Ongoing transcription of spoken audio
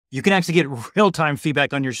You can actually get real-time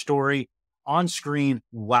feedback on your story on screen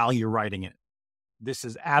while you're writing it. This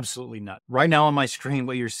is absolutely nuts. Right now on my screen,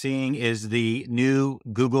 what you're seeing is the new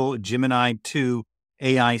Google Gemini 2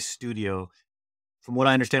 AI Studio. From what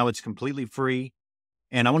I understand, it's completely free.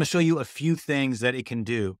 And I want to show you a few things that it can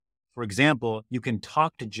do. For example, you can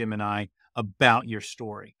talk to Gemini about your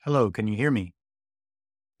story. Hello, can you hear me?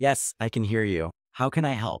 Yes, I can hear you. How can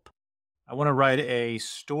I help? I want to write a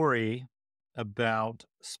story about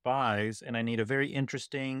spies, and I need a very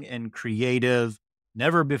interesting and creative,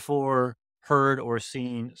 never before heard or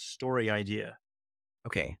seen story idea.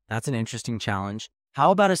 Okay, that's an interesting challenge.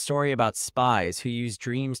 How about a story about spies who use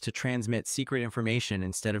dreams to transmit secret information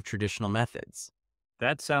instead of traditional methods?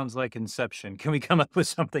 That sounds like Inception. Can we come up with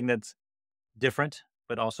something that's different,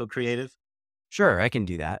 but also creative? Sure, I can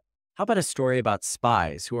do that. How about a story about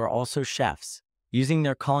spies who are also chefs, using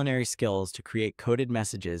their culinary skills to create coded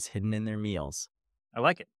messages hidden in their meals? I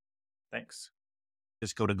like it. Thanks.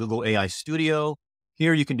 Just go to Google AI Studio.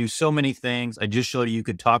 Here you can do so many things. I just showed you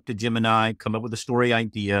could talk to Gemini, come up with a story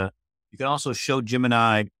idea. You can also show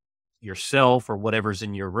Gemini yourself or whatever's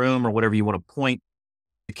in your room or whatever you want to point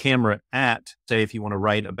the camera at. Say if you want to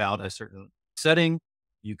write about a certain setting,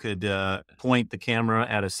 you could point the camera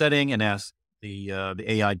at a setting and ask the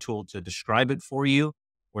AI tool to describe it for you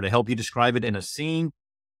or to help you describe it in a scene.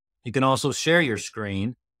 You can also share your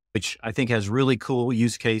screen, which I think has really cool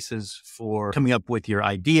use cases for coming up with your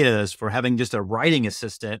ideas, for having just a writing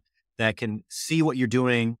assistant that can see what you're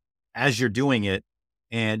doing as you're doing it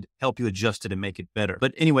and help you adjust it and make it better.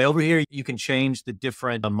 But anyway, over here, you can change the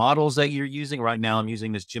different models that you're using. Right now, I'm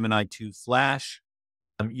using this Gemini 2 Flash.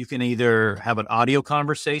 You can either have an audio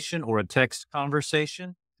conversation or a text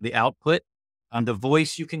conversation, the output. The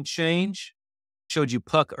voice you can change. Showed you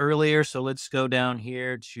Puck earlier, so let's go down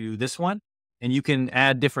here to this one. And you can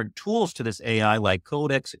add different tools to this AI like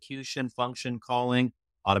code execution, function calling,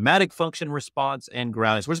 automatic function response, and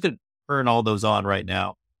grounding. So we're just going to turn all those on right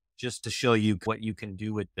now just to show you what you can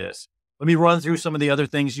do with this. Let me run through some of the other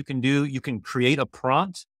things you can do. You can create a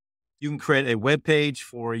prompt. You can create a web page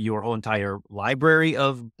for your whole entire library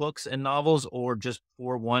of books and novels, or just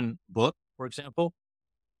for one book, for example.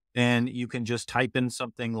 And you can just type in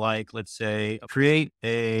something like, let's say, create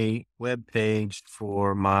a web page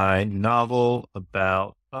for my novel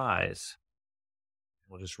about spies.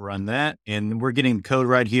 We'll just run that. And we're getting the code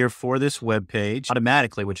right here for this web page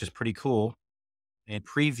automatically, which is pretty cool. And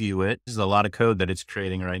preview it. This is a lot of code that it's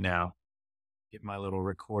creating right now. Get my little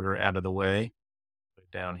recorder out of the way. Put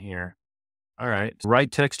it down here. All right.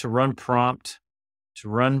 Write text to run prompt. To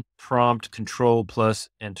run prompt, control plus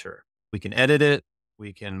enter. We can edit it.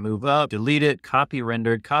 We can move up, delete it, copy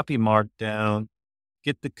rendered, copy markdown,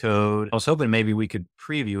 get the code. I was hoping maybe we could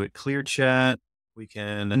preview it. Clear chat. We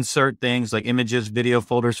can insert things like images, video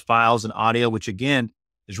folders, files, and audio, which again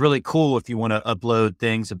is really cool if you want to upload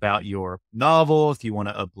things about your novel, if you want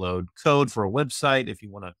to upload code for a website, if you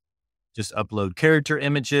want to just upload character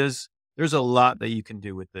images. There's a lot that you can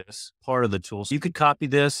do with this part of the tool. So you could copy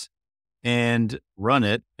this and run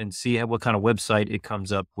it and see what kind of website it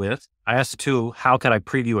comes up with. I asked it too, how can I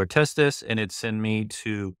preview or test this? And it sent me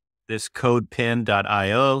to this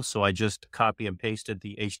codepen.io. So I just copy and pasted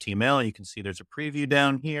the HTML. You can see there's a preview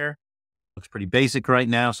down here. Looks pretty basic right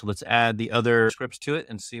now. So let's add the other scripts to it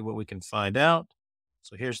and see what we can find out.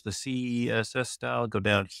 So here's the CSS style. Go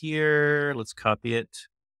down here. Let's copy it.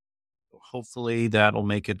 Hopefully that'll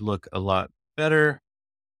make it look a lot better.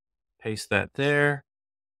 Paste that there.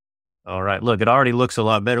 All right. Look, it already looks a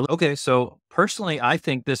lot better. Okay. So personally, I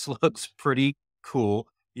think this looks pretty cool.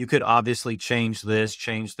 You could obviously change this,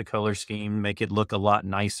 change the color scheme, make it look a lot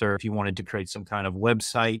nicer. If you wanted to create some kind of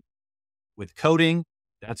website with coding,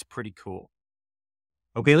 that's pretty cool.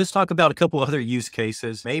 Okay. Let's talk about a couple other use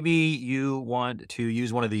cases. Maybe you want to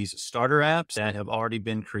use one of these starter apps that have already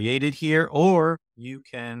been created here, or you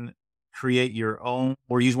can create your own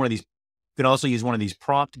or use one of these. You can also use one of these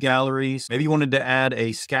prompt galleries. Maybe you wanted to add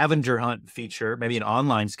a scavenger hunt feature, maybe an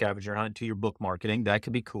online scavenger hunt to your book marketing. That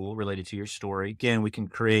could be cool related to your story. Again, we can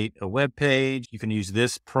create a web page. You can use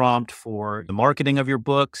this prompt for the marketing of your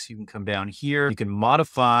books. You can come down here. You can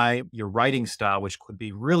modify your writing style, which could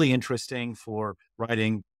be really interesting for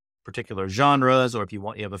writing particular genres, or if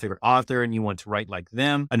you have a favorite author and you want to write like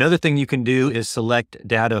them. Another thing you can do is select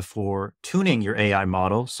data for tuning your AI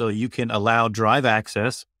model. So you can allow Drive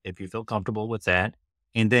access if you feel comfortable with that.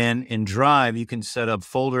 And then in Drive, you can set up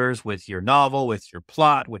folders with your novel, with your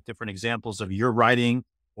plot, with different examples of your writing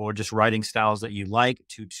or just writing styles that you like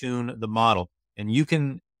to tune the model. And you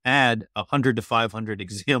can add 100 to 500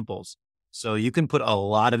 examples. So you can put a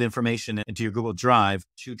lot of information into your Google Drive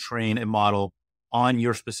to train a model on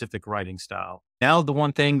your specific writing style. Now, the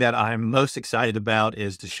one thing that I'm most excited about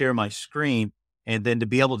is to share my screen and then to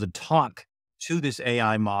be able to talk to this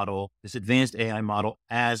AI model, this advanced AI model,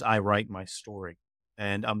 as I write my story.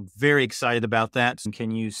 And I'm very excited about that.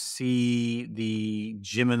 Can you see the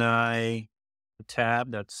Gemini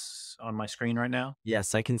tab that's on my screen right now?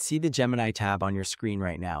 Yes, I can see the Gemini tab on your screen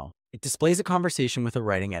right now. It displays a conversation with a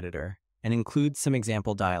writing editor and includes some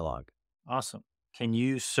example dialogue. Awesome. Can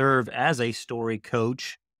you serve as a story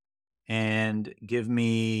coach and give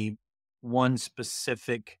me one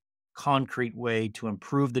specific concrete way to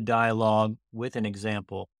improve the dialogue with an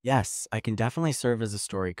example? Yes, I can definitely serve as a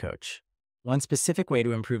story coach. One specific way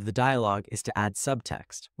to improve the dialogue is to add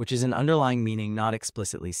subtext, which is an underlying meaning not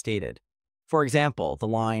explicitly stated. For example, the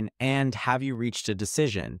line, "And have you reached a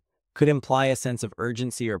decision?" could imply a sense of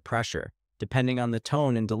urgency or pressure, depending on the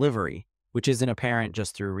tone and delivery, which isn't apparent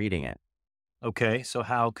just through reading it. Okay, so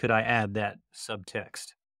how could I add that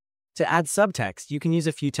subtext? To add subtext, you can use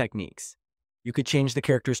a few techniques. You could change the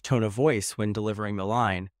character's tone of voice when delivering the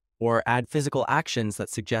line, or add physical actions that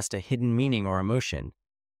suggest a hidden meaning or emotion.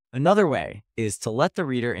 Another way is to let the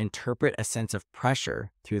reader interpret a sense of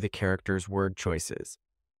pressure through the character's word choices.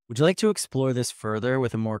 Would you like to explore this further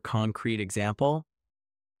with a more concrete example?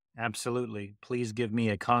 Absolutely. Please give me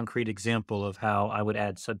a concrete example of how I would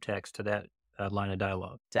add subtext to that line of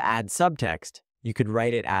dialogue. To add subtext, you could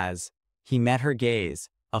write it as, "He met her gaze,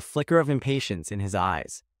 a flicker of impatience in his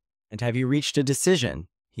eyes." "And have you reached a decision?"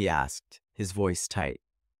 he asked, his voice tight.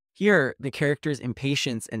 Here, the character's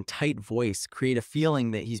impatience and tight voice create a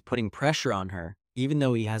feeling that he's putting pressure on her, even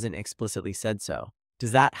though he hasn't explicitly said so.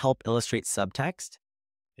 Does that help illustrate subtext?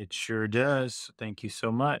 It sure does. Thank you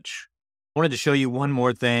so much. I wanted to show you one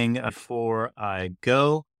more thing before I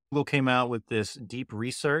go. Google came out with this deep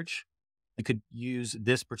research. You could use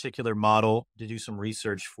this particular model to do some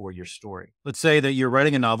research for your story. Let's say that you're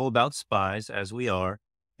writing a novel about spies, as we are,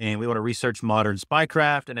 and we want to research modern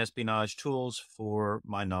spycraft and espionage tools for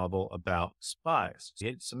my novel about spies. So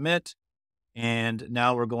hit submit, and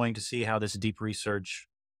now we're going to see how this deep research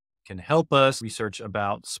can help us research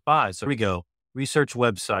about spies. So here we go. Research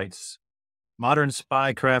websites, modern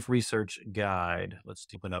spycraft research guide. Let's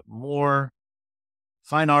open up more.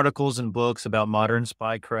 Find articles and books about modern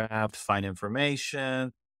spycraft, find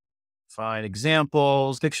information, find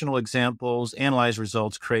examples, fictional examples, analyze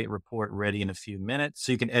results, create report ready in a few minutes.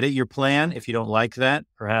 So you can edit your plan if you don't like that.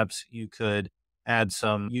 Perhaps you could add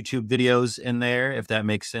some YouTube videos in there if that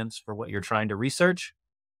makes sense for what you're trying to research.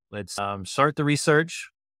 Let's start the research.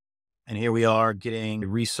 And here we are getting a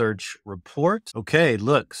research report. Okay,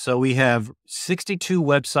 look, so we have 62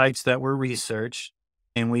 websites that were researched,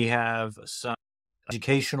 and we have some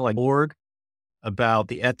educational org about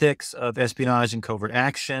the ethics of espionage and covert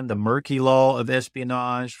action, the murky law of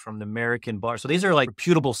espionage from the American Bar. So these are like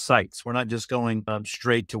reputable sites. We're not just going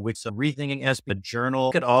straight to Wix. Rethinking Espionage Journal.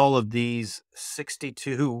 Look at all of these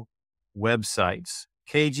 62 websites.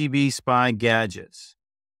 KGB spy gadgets.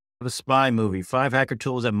 A spy movie, 5 hacker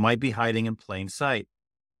tools that might be hiding in plain sight.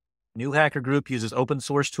 New hacker group uses open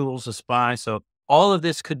source tools to spy. So all of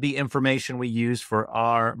this could be information we use for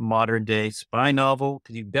our modern day spy novel,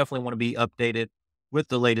 because you definitely want to be updated with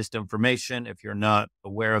the latest information if you're not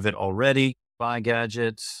aware of it already. Spy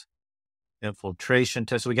gadgets, infiltration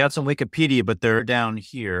tests. So we got some Wikipedia, but they're down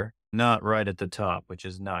here, not right at the top, which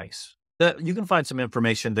is nice. You can find some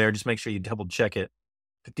information there. Just make sure you double check it.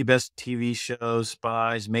 50 best TV shows,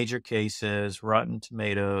 spies, major cases, Rotten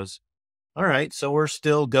Tomatoes. All right, so we're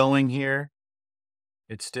still going here.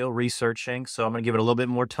 It's still researching, so I'm going to give it a little bit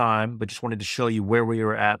more time, but just wanted to show you where we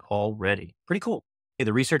were at already. Pretty cool. Okay,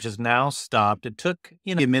 the research is now stopped. It took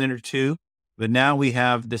a minute or two, but now we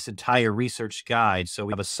have this entire research guide. So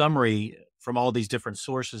we have a summary from all these different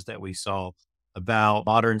sources that we saw about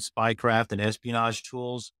modern spycraft and espionage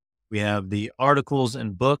tools. We have the articles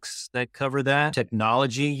and books that cover that,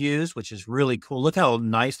 technology used, which is really cool. Look how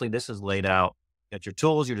nicely this is laid out. You got your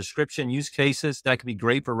tools, your description, use cases. That could be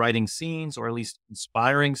great for writing scenes or at least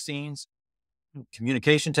inspiring scenes.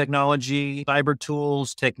 Communication technology, cyber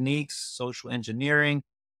tools, techniques, social engineering.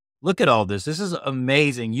 Look at all this. This is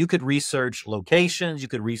amazing. You could research locations. You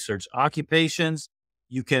could research occupations.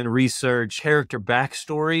 You can research character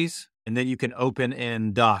backstories. And then you can open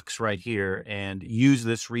in docs right here and use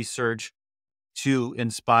this research to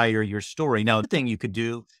inspire your story. Now, the thing you could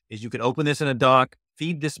do is you could open this in a doc,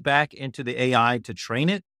 feed this back into the AI to train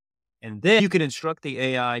it, and then you can instruct the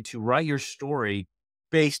AI to write your story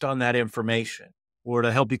based on that information, or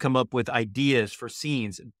to help you come up with ideas for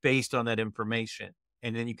scenes based on that information.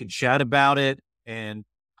 And then you can chat about it and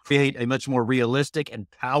create a much more realistic and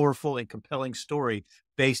powerful and compelling story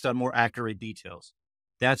based on more accurate details.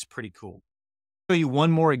 That's pretty cool. I'll show you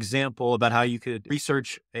one more example about how you could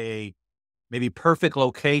research a maybe perfect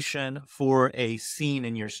location for a scene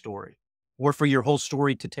in your story or for your whole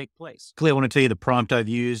story to take place. I want to tell you the prompt I've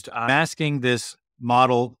used. I'm asking this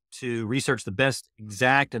model to research the best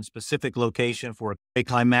exact and specific location for a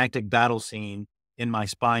climactic battle scene in my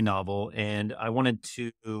spy novel. And I wanted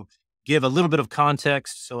to give a little bit of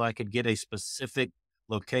context so I could get a specific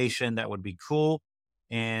location that would be cool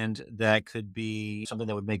and that could be something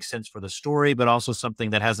that would make sense for the story, but also something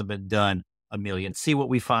that hasn't been done a million. See what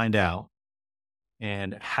we find out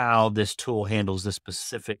and how this tool handles this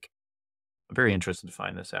specific. I'm very interested to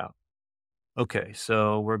find this out. Okay,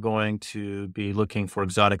 so we're going to be looking for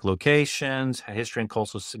exotic locations, history and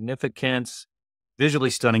cultural significance, visually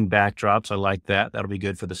stunning backdrops. I like that. That'll be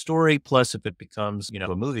good for the story. Plus, if it becomes,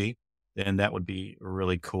 a movie, then that would be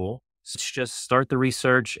really cool. So let's just start the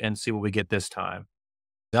research and see what we get this time.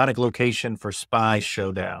 Exotic location for spy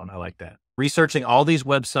showdown. I like that. Researching all these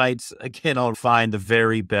websites, again, I'll find the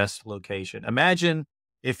very best location. Imagine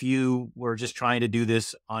if you were just trying to do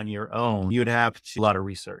this on your own, you'd have to do a lot of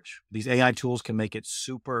research. These AI tools can make it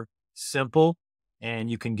super simple and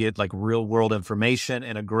you can get like real world information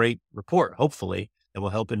and a great report, hopefully, that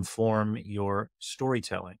will help inform your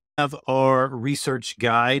storytelling. We have our research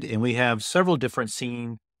guide and we have several different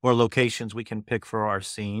scene or locations we can pick for our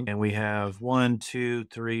scene. And we have 1, 2,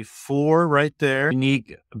 3, 4 right there.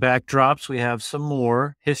 Unique backdrops. We have some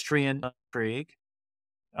more history and intrigue.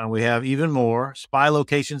 And we have even more spy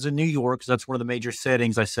locations in New York, 'cause that's one of the major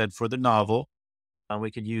settings I said for the novel. We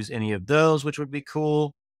could use any of those, which would be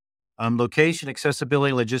cool. Location,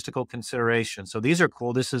 accessibility, logistical considerations. So these are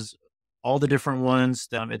cool. This is all the different ones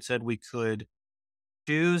that it said we could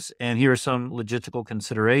choose. And here are some logistical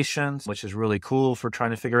considerations, which is really cool for trying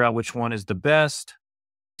to figure out which one is the best.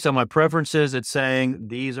 So my preferences, it's saying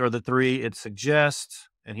these are the 3 it suggests.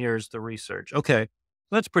 And here's the research. Okay.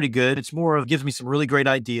 That's pretty good. It's more of gives me some really great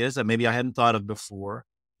ideas that maybe I hadn't thought of before.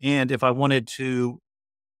 And if I wanted to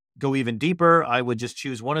go even deeper, I would just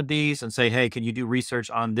choose one of these and say, hey, can you do research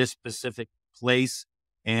on this specific place?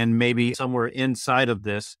 And maybe somewhere inside of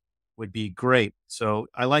this would be great. So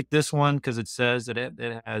I like this one because it says that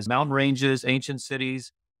it has mountain ranges, ancient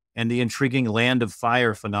cities, and the intriguing land of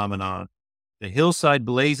fire phenomenon. The hillside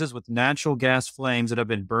blazes with natural gas flames that have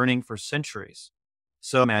been burning for centuries.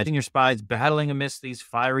 So imagine your spies battling amidst these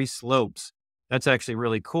fiery slopes. That's actually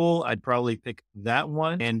really cool. I'd probably pick that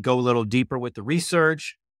one and go a little deeper with the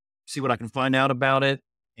research, see what I can find out about it,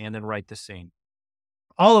 and then write the scene.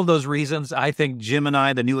 All of those reasons, I think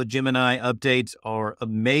Gemini, the new Gemini updates are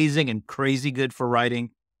amazing and crazy good for writing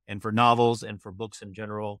and for novels and for books in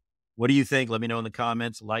general. What do you think? Let me know in the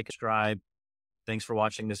comments. Like, subscribe. Thanks for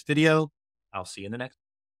watching this video. I'll see you in the next.